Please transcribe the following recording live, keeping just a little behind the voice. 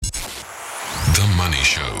The Money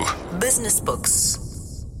Show. Business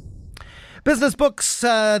Books. Business Books,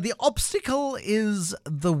 The Obstacle is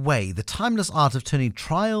the Way, the timeless art of turning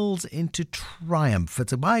trials into triumph.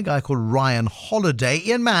 It's by a guy called Ryan Holiday.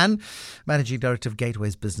 Mann, Managing Director of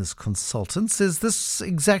Gateways Business Consultants, says does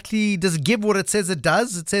it give what it says it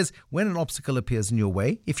does? It says when an obstacle appears in your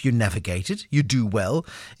way, if you navigate it, you do well.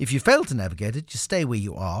 If you fail to navigate it, you stay where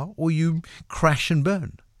you are or you crash and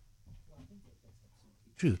burn.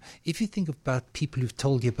 True. If you think about people who've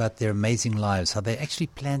told you about their amazing lives, how they actually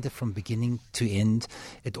planned it from beginning to end,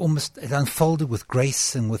 it unfolded with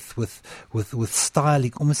grace and with style,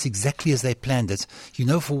 almost exactly as they planned it. You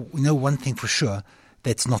know one thing for sure,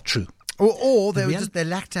 that's not true. Or they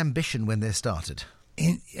lacked ambition when they started.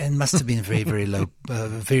 And must have been a very, very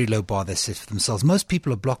low bar they set for themselves. Most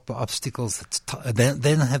people are blocked by obstacles. They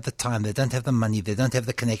don't have the time, they don't have the money, they don't have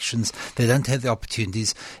the connections, they don't have the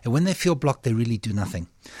opportunities. And when they feel blocked, they really do nothing.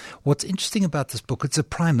 What's interesting about this book, it's a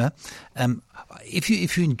primer. If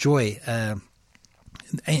you enjoy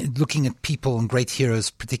looking at people and great heroes,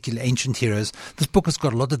 particularly ancient heroes, this book has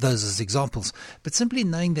got a lot of those as examples. But simply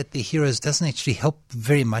knowing that they're heroes doesn't actually help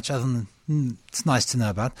very much, other than it's nice to know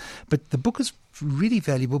about. But the book is really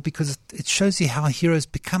valuable because it shows you how heroes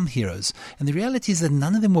become heroes. And the reality is that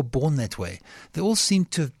none of them were born that way. They all seem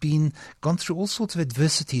to have gone through all sorts of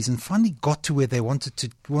adversities and finally got to where they wanted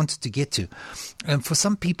to get to. And for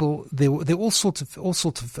some people, there were all sorts of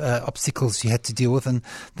obstacles you had to deal with, and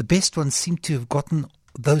the best ones seem to have gotten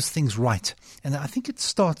those things right. And I think it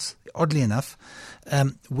starts, oddly enough,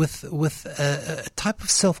 with a type of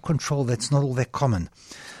self-control that's not all that common.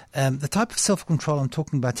 The type of self-control I'm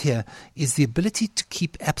talking about here is the ability to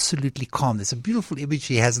keep absolutely calm. There's a beautiful image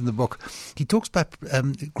he has in the book. He talks about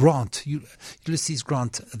Ulysses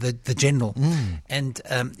Grant, the general, and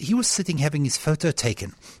he was sitting having his photo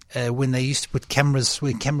taken when they used to put cameras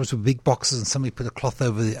were big boxes, and somebody put a cloth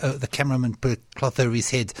over the cameraman put a cloth over his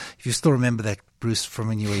head. If you still remember that, Bruce, from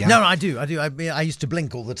when you were young. No, I do. I mean, I used to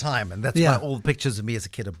blink all the time, and that's why all the pictures of me as a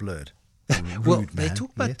kid are blurred. They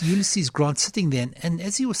talk about Ulysses Grant sitting there, and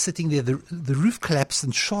as he was sitting there, the roof collapsed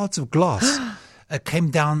and shards of glass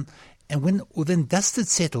came down. And when dust had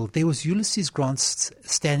settled, there was Ulysses Grant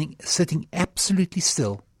sitting absolutely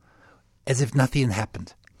still, as if nothing had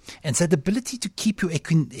happened. And so the ability to keep your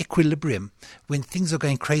equilibrium when things are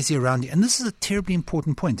going crazy around you, and this is a terribly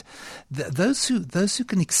important point. Those who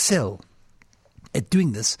can excel at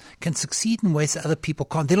doing this can succeed in ways that other people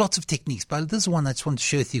can't. There are lots of techniques, but this is one I just want to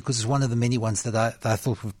share with you because it's one of the many ones that I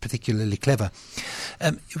thought were particularly clever.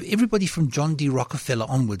 Everybody from John D. Rockefeller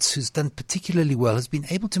onwards who's done particularly well has been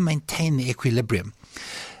able to maintain the equilibrium.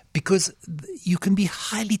 Because you can be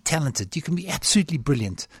highly talented, you can be absolutely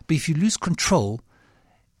brilliant, but if you lose control,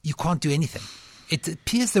 you can't do anything. It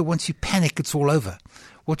appears that once you panic, it's all over.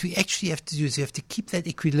 What we actually have to do is you have to keep that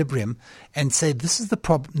equilibrium and say, this is the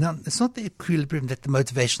problem. Now, it's not the equilibrium that the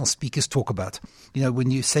motivational speakers talk about. You know,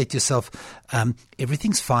 when you say to yourself,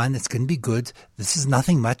 everything's fine, it's going to be good, this is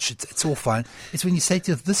nothing much, it's all fine. It's when you say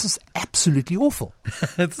to yourself, this is absolutely awful.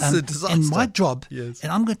 It's a disaster. And my job, yes.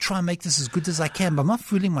 And I'm going to try and make this as good as I can, but I'm not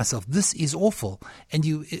fooling myself. This is awful. And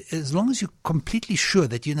as long as you're completely sure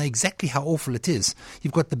that you know exactly how awful it is,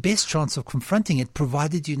 you've got the best chance of confronting it,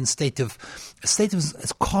 provided you're in a state of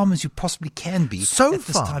as calm as you possibly can be at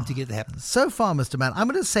this time to get it happen. So far, Mr. Mann, I'm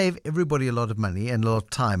going to save everybody a lot of money and a lot of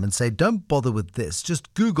time and say, don't bother with this.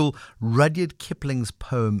 Just Google Rudyard Kipling's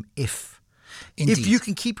poem, If. Indeed. If you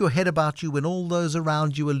can keep your head about you when all those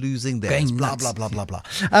around you are losing theirs, blah, blah, blah, blah, blah.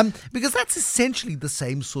 Because that's essentially the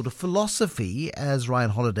same sort of philosophy as Ryan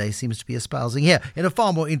Holiday seems to be espousing here, in a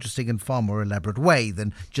far more interesting and far more elaborate way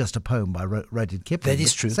than just a poem by Rudyard Kipling. That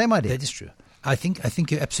is true. Same idea. That is true. I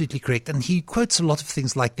think you're absolutely correct. And he quotes a lot of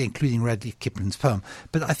things like that, including Rudyard Kipling's poem.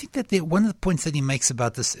 But I think that one of the points that he makes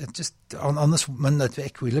about this, just on this one note of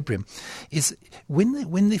equilibrium, is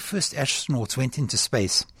when the first astronauts went into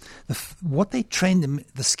space, the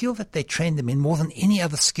skill that they trained them in more than any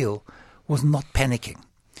other skill was not panicking.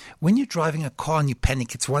 When you're driving a car and you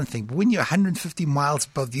panic, it's one thing. But when you're 150 miles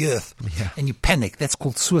above the earth and you panic, that's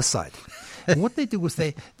called suicide. And what they did was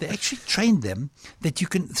they actually trained them that you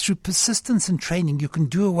can, through persistence and training, you can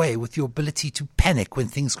do away with your ability to panic when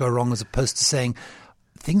things go wrong, as opposed to saying,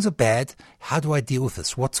 things are bad, how do I deal with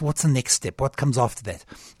this? What's the next step? What comes after that?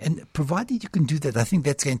 And provided you can do that, I think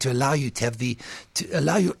that's going to allow you to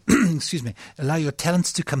allow your allow your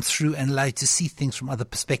talents to come through and allow you to see things from other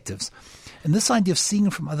perspectives. And this idea of seeing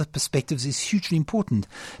from other perspectives is hugely important,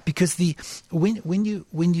 because when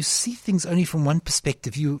you see things only from one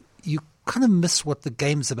perspective, you kind of miss what the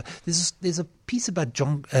game is about. There's a piece about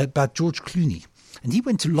George Clooney And he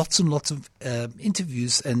went to lots and lots of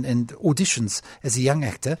interviews and auditions as a young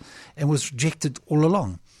actor and was rejected all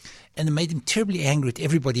along. And it made him terribly angry at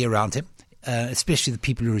everybody around him, especially the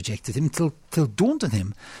people who rejected him, till it dawned on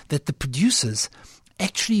him that the producers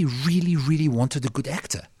actually really, really wanted a good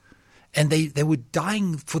actor. And they were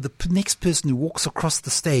dying for the next person who walks across the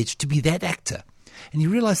stage to be that actor. And he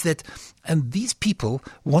realized that these people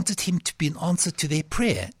wanted him to be an answer to their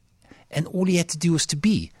prayer. And all he had to do was to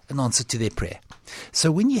be an answer to their prayer.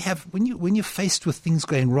 So when you're faced with things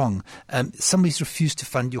going wrong, somebody's refused to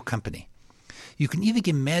fund your company, you can either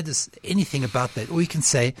get mad as anything about that, or you can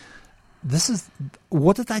say,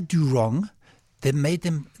 what did I do wrong that made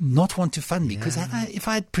them not want to fund me? Because if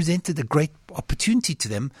I had presented a great opportunity to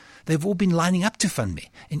them, they've all been lining up to fund me,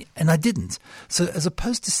 and I didn't. So as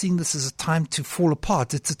opposed to seeing this as a time to fall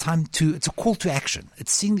apart, it's a call to action.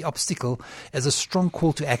 It's seeing the obstacle as a strong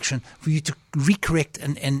call to action for you to recorrect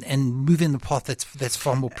and move in the path that's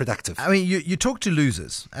far more productive. I mean, you talk to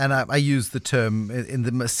losers, and I use the term in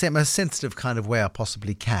the most sensitive kind of way I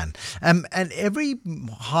possibly can. And every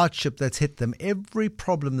hardship that's hit them, every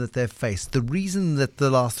problem that they've faced, the reason that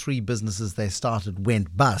the last 3 businesses they started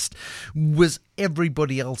went bust was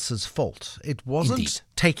everybody else's fault. It wasn't Indeed.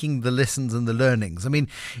 taking the lessons and the learnings. I mean,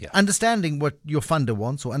 understanding what your funder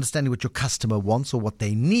wants, or understanding what your customer wants, or what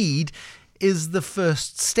they need, is the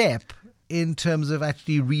first step in terms of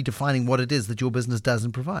actually redefining what it is that your business does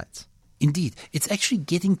and provides. Indeed. It's actually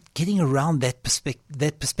getting around that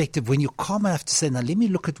perspective when you're calm enough to say, now let me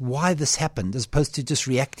look at why this happened, as opposed to just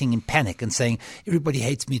reacting in panic and saying, everybody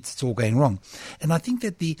hates me, it's all going wrong. And I think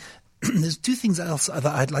that there's 2 things else that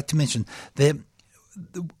I'd like to mention.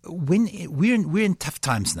 When we're in tough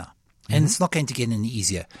times now, and it's not going to get any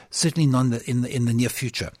easier, certainly not in the near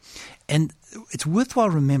future. And it's worthwhile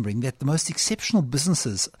remembering that the most exceptional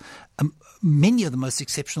businesses, many of the most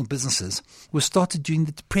exceptional businesses, were started during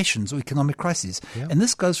the depressions or economic crises. Yeah. And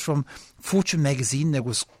this goes from Fortune magazine that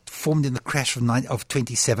was formed in the crash of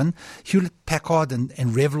 27, Hewlett-Packard and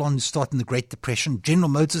Revlon, who started in the Great Depression, General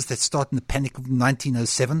Motors that started in the panic of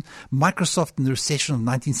 1907, Microsoft in the recession of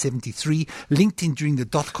 1973, LinkedIn during the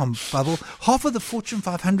dot-com bubble. Half of the Fortune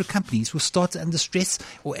 500 companies were started under stress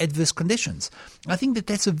or adverse conditions. I think that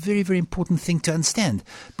that's a very, very important thing to understand.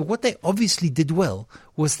 But what they obviously did well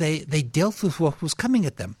was they dealt with what was coming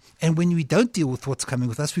at them. And when we don't deal with what's coming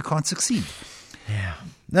with us, we can't succeed. Yeah.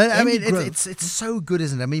 No, I mean, it's so good,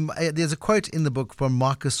 isn't it? I mean, there's a quote in the book from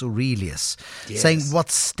Marcus Aurelius saying, what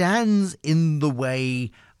stands in the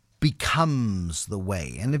way becomes the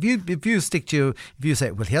way. And if you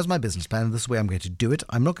say, well, here's my business plan, this is the way I'm going to do it.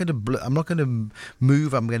 I'm not going to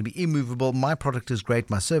move. I'm going to be immovable. My product is great.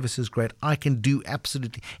 My service is great. I can do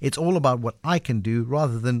absolutely. It's all about what I can do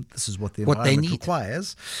rather than this is what the environment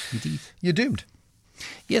requires. Indeed. You're doomed.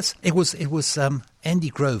 Yes, it was Andy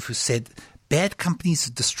Grove who said, bad companies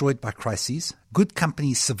are destroyed by crises. Good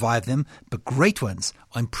companies survive them, but great ones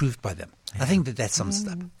are improved by them. I think that sums it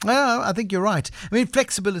up. I think you're right. I mean,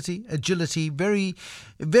 flexibility, agility, very,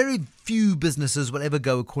 very few businesses will ever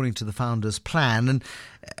go according to the founder's plan. And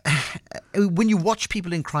when you watch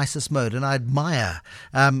people in crisis mode, and I admire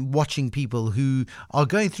watching people who are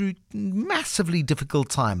going through massively difficult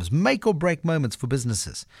times, make or break moments for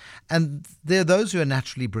businesses. And there are those who are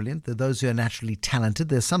naturally brilliant. There are those who are naturally talented.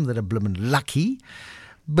 There's some that are blooming lucky.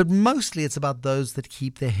 But mostly it's about those that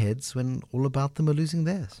keep their heads when all about them are losing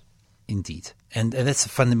theirs. Indeed. And that's a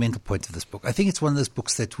fundamental point of this book. I think it's one of those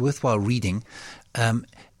books that's worthwhile reading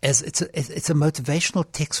as it's a motivational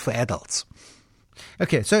text for adults.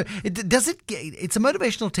 Okay, so it's a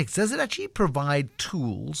motivational text. Does it actually provide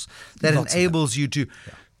tools that enables you to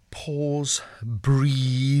pause,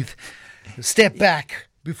 breathe, step back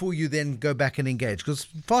before you then go back and engage? Because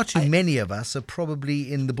far too many of us are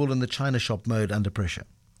probably in the bull in the china shop mode under pressure.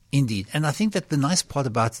 Indeed. And I think that the nice part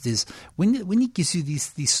about it is when he gives you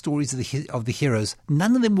these stories of the heroes,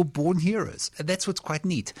 none of them were born heroes. And that's what's quite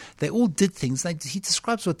neat. They all did things. He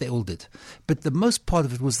describes what they all did. But the most part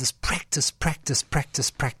of it was this practice.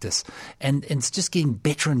 And it's just getting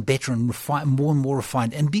better and better and more and more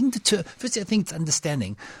refined. And being determined. Firstly, I think it's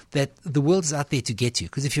understanding that the world is out there to get you.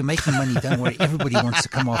 Because if you're making money, don't worry, everybody wants to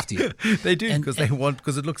come after you. They do,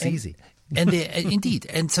 because it looks easy. And indeed,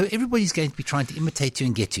 and so everybody's going to be trying to imitate you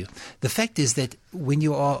and get you. The fact is that when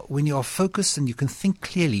you are focused and you can think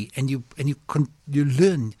clearly and you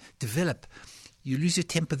learn, develop, you lose your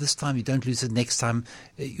temper this time, you don't lose it next time,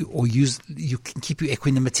 you can keep your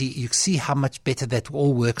equanimity. You see how much better that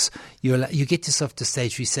all works. You get yourself to a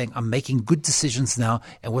stage where you're saying, I'm making good decisions now,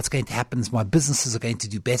 and what's going to happen is my businesses are going to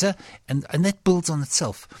do better, and that builds on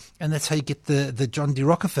itself. And that's how you get the John D.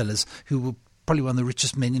 Rockefellers, who were probably one of the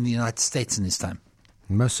richest men in the United States in his time.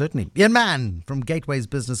 Most certainly. Ian Mann from Gateways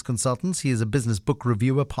Business Consultants. He is a business book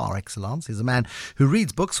reviewer par excellence. He's a man who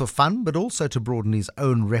reads books for fun, but also to broaden his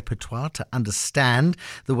own repertoire, to understand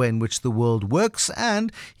the way in which the world works,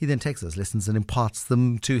 and he then takes those lessons and imparts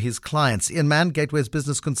them to his clients. Ian Mann, Gateways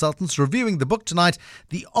Business Consultants, reviewing the book tonight,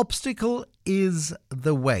 The Obstacle is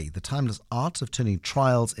the Way, the timeless art of turning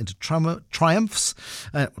trials into triumphs.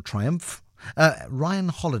 Ryan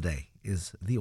Holiday is the